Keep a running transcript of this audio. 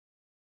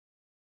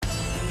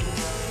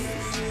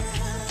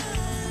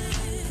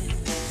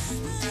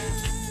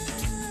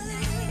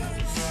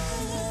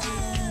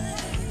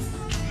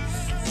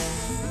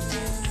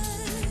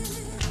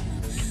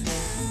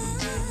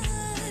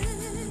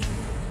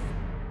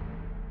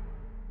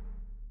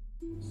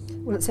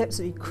Well, it's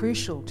absolutely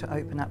crucial to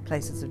open up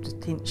places of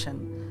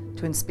detention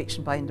to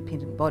inspection by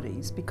independent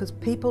bodies, because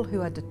people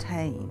who are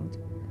detained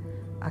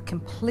are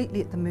completely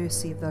at the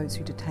mercy of those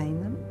who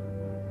detain them.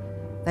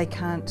 They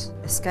can't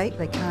escape,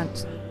 they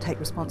can't take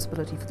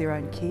responsibility for their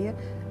own care.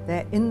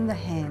 They're in the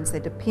hands, they're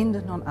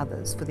dependent on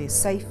others for their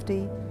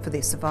safety, for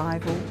their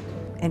survival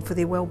and for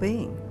their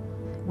well-being.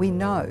 We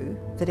know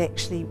that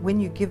actually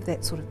when you give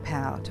that sort of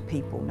power to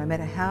people, no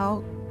matter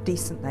how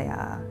decent they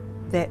are,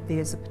 that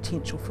there's a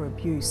potential for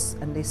abuse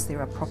unless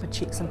there are proper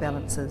checks and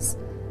balances,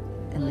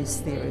 unless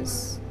there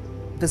is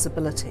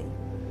visibility.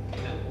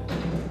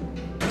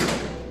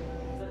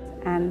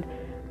 And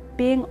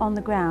being on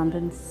the ground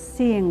and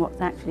seeing what's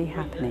actually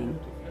happening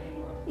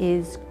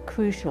is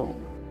crucial.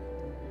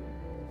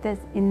 There's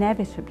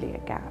inevitably a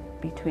gap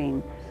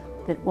between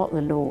what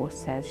the law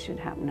says should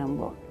happen and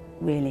what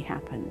really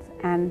happens.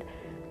 And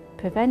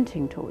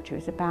preventing torture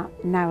is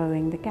about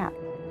narrowing the gap.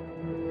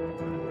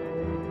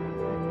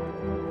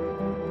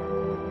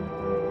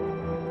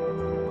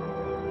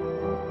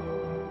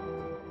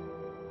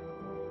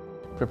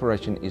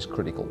 Preparation is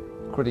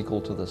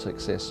critical to the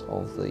success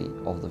of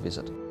the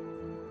visit.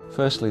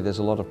 Firstly, there's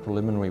a lot of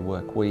preliminary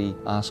work. We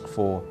ask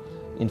for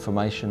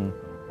information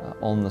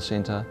on the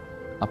centre,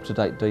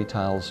 up-to-date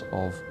details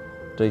of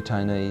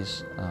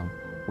detainees,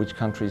 which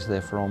countries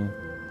they're from,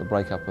 the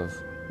breakup of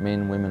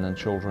men, women and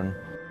children.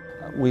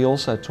 We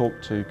also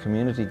talk to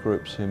community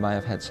groups who may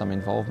have had some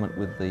involvement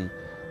with the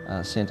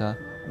centre,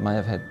 may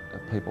have had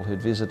people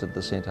who'd visited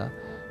the centre,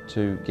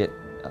 to get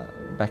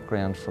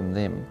background from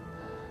them.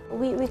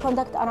 We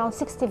conduct around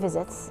 60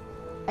 visits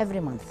every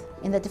month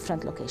in the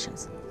different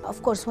locations.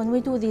 Of course, when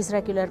we do these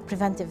regular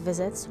preventive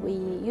visits, we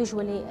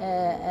usually,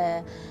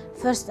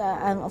 first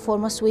and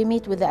foremost, we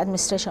meet with the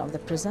administration of the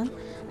prison,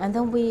 and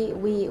then we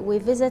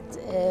visit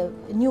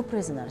new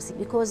prisoners,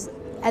 because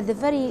at the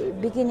very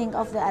beginning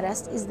of the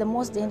arrest is the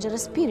most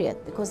dangerous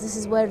period, because this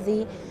is where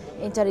the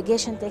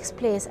interrogation takes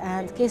place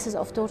and cases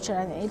of torture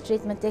and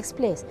ill-treatment takes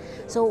place.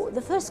 So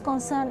the first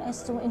concern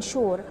is to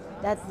ensure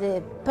that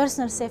the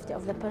personal safety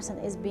of the person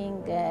is being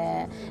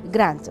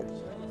granted.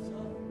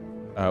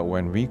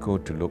 When we go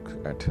to look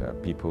at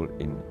people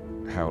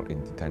held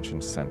in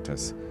detention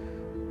centers,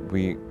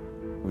 we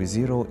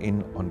zero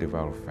in on the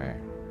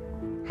welfare.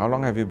 How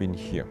long have you been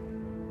here?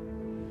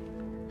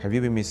 Have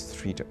you been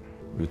mistreated?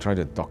 We try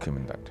to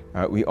document that.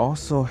 We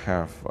also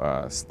have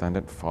a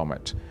standard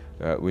format,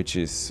 which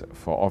is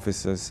for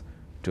officers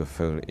to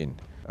fill in,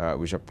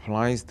 which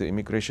applies to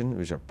immigration,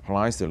 which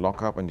applies to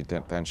lockup and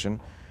detention.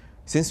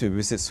 Since we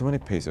visit so many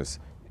places,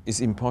 it's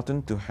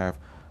important to have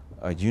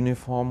a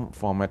uniform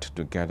format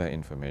to gather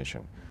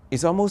information.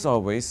 It's almost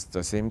always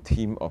the same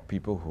team of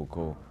people who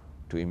go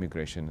to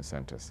immigration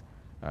centers.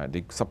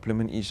 They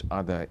supplement each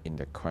other in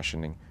the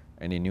questioning,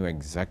 and they knew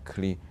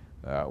exactly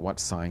what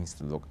signs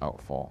to look out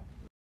for.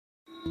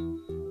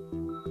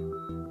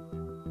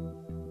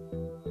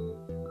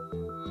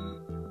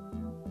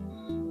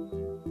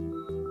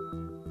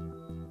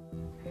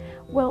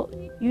 Well,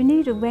 you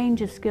need a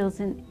range of skills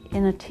in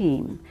a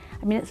team.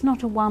 I mean, it's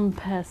not a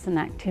one-person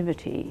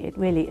activity, it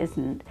really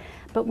isn't.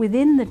 But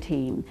within the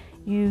team,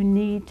 you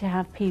need to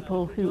have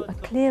people who are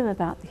clear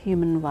about the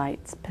human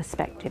rights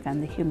perspective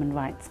and the human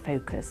rights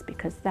focus,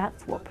 because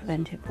that's what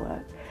preventive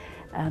work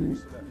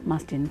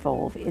must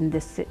involve in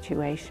this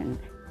situation.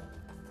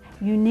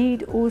 You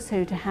need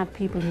also to have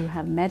people who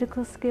have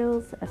medical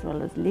skills, as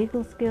well as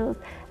legal skills,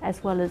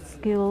 as well as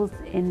skills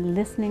in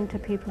listening to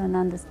people and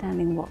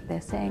understanding what they're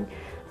saying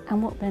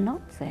and what they're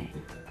not saying.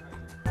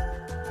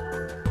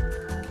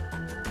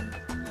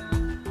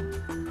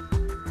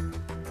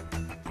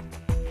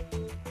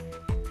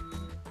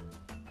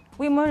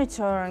 We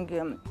monitor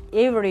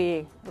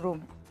every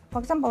room. For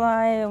example,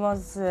 I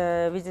was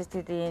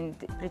visited in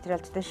pretrial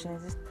detention.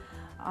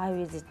 I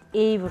visit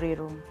every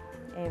room,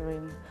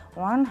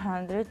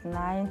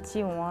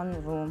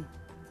 191 room.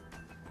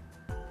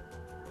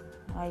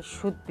 I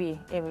should be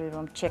every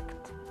room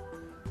checked.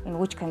 In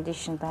which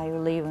condition are you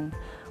living?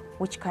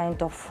 Which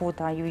kind of food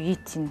are you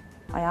eating?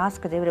 I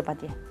asked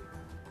everybody.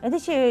 And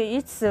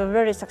it's a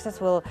very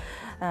successful,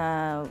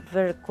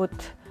 very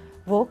good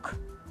work.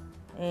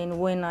 And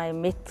when I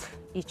met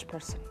each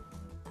person.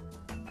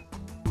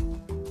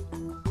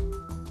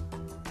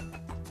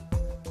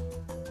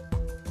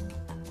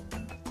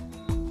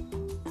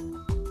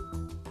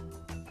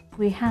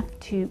 We have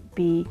to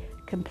be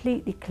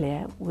completely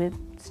clear with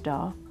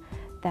staff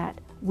that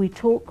we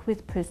talk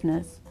with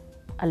prisoners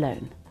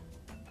alone,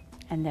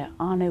 and there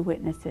are no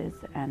witnesses,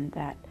 and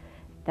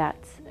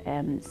that's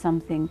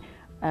something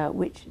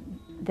which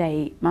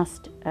they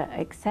must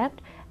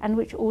accept, and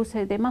which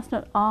also they must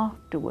not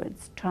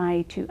afterwards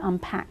try to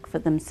unpack for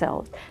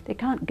themselves. They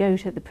can't go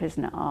to the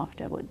prisoner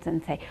afterwards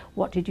and say,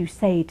 "What did you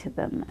say to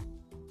them?"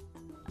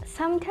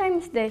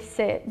 Sometimes they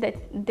say that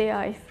they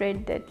are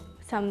afraid that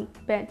some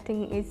bad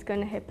thing is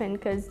going to happen,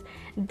 because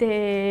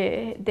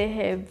they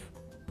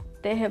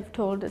have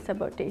told us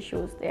about the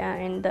issues there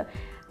and the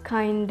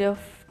kind of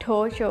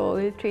torture or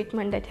ill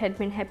treatment that had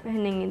been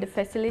happening in the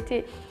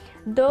facility.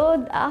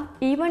 though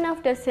even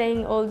after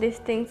saying all these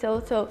things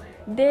also,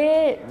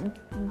 they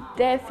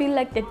feel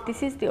like that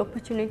this is the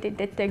opportunity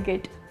that they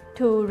get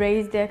to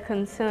raise their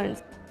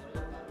concerns.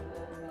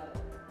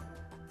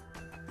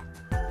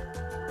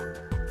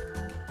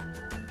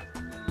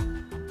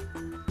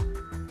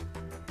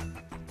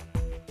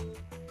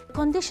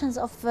 Conditions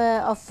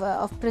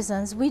of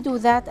prisons, we do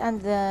that,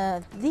 and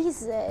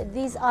these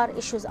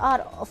issues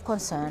are of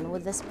concern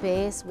with the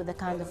space, with the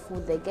kind of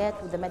food they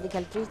get, with the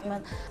medical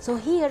treatment. So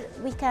here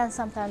we can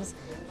sometimes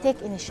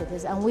take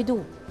initiatives, and we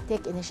do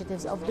take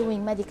initiatives of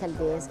doing medical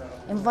days,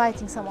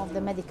 inviting some of the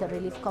medical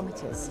relief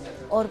committees,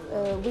 or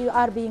we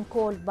are being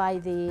called by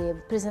the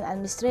prison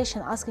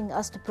administration asking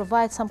us to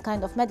provide some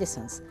kind of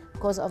medicines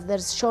because of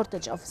there's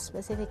shortage of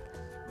specific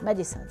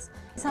medicines.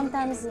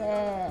 Sometimes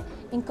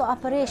in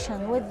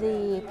cooperation with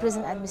the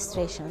prison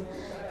administration,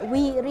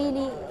 we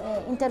really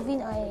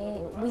intervene.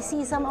 We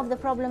see some of the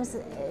problems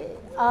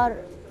are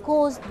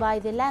caused by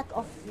the lack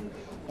of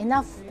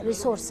enough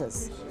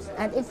resources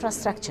and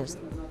infrastructures.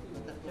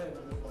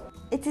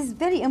 It is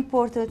very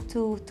important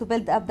to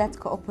build up that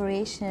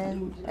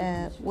cooperation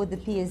with the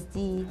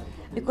PSD,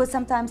 because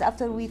sometimes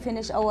after we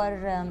finish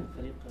our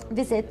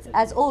visits,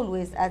 as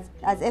always,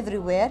 as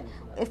everywhere,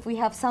 if we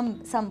have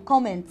some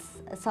comments,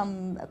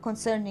 some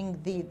concerning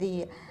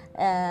the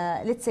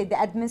let's say the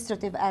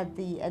administrative at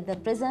the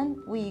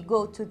prison, we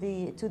go to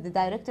the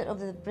director of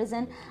the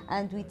prison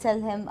and we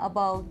tell him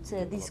about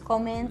these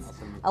comments,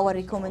 our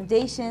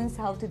recommendations,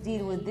 how to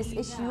deal with this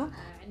issue.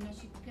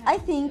 I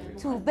think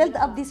to build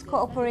up this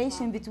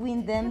cooperation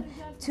between them,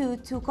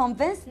 to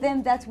convince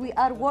them that we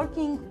are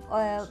working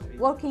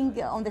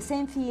on the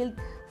same field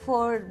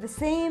for the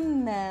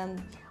same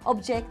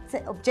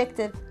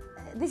objective,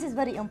 this is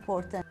very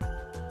important.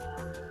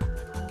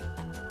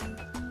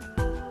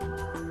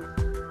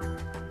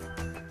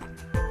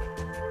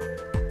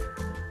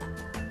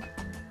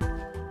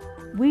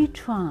 We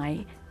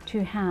try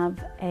to have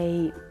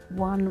a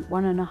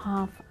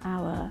 1.5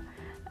 hour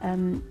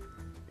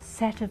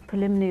set of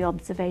preliminary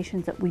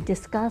observations that we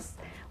discuss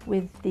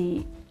with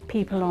the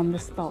people on the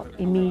spot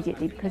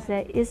immediately, because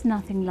there is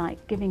nothing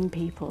like giving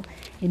people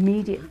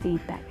immediate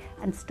feedback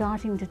and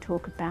starting to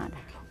talk about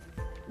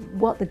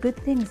what the good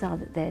things are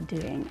that they're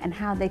doing and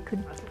how they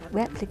could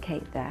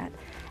replicate that,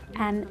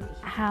 and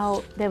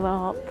how there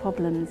are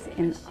problems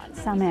in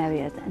some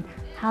areas and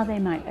how they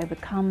might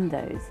overcome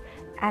those.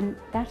 And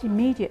that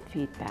immediate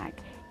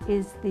feedback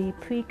is the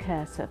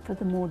precursor for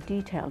the more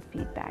detailed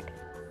feedback.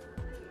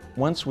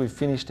 Once we've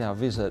finished our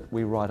visit,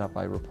 we write up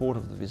a report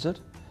of the visit,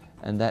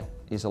 and that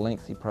is a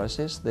lengthy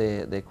process.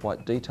 They're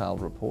quite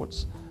detailed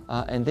reports.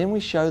 And then we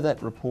show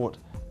that report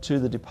to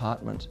the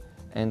department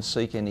and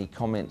seek any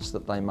comments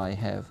that they may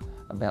have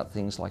about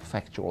things like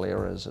factual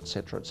errors,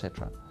 etc.,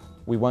 etc.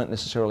 We won't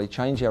necessarily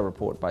change our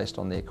report based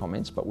on their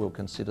comments, but we'll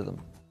consider them.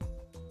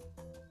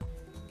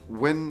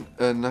 When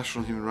a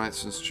national human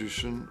rights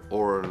institution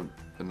or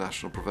a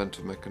national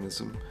preventive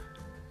mechanism,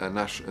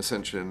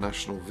 essentially a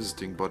national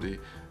visiting body,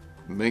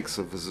 makes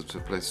a visit to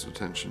a place of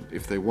detention,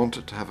 if they want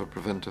it to have a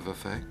preventive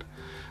effect,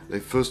 they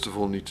first of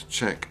all need to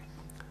check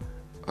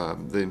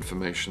the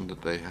information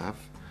that they have.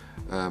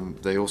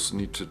 They also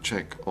need to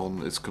check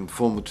on its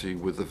conformity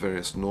with the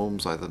various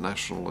norms, either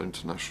national or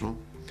international.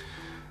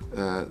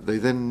 They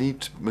then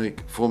need to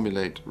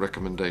formulate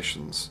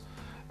recommendations,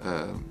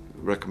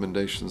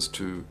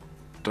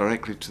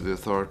 directly to the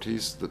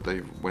authorities that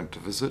they went to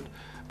visit,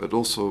 but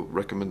also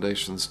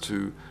recommendations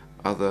to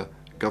other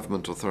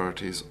government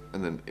authorities,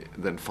 and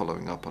then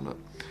following up on it.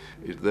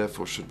 It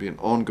therefore should be an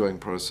ongoing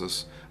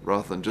process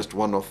rather than just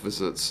one-off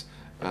visits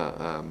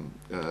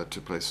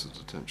to places of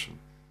detention.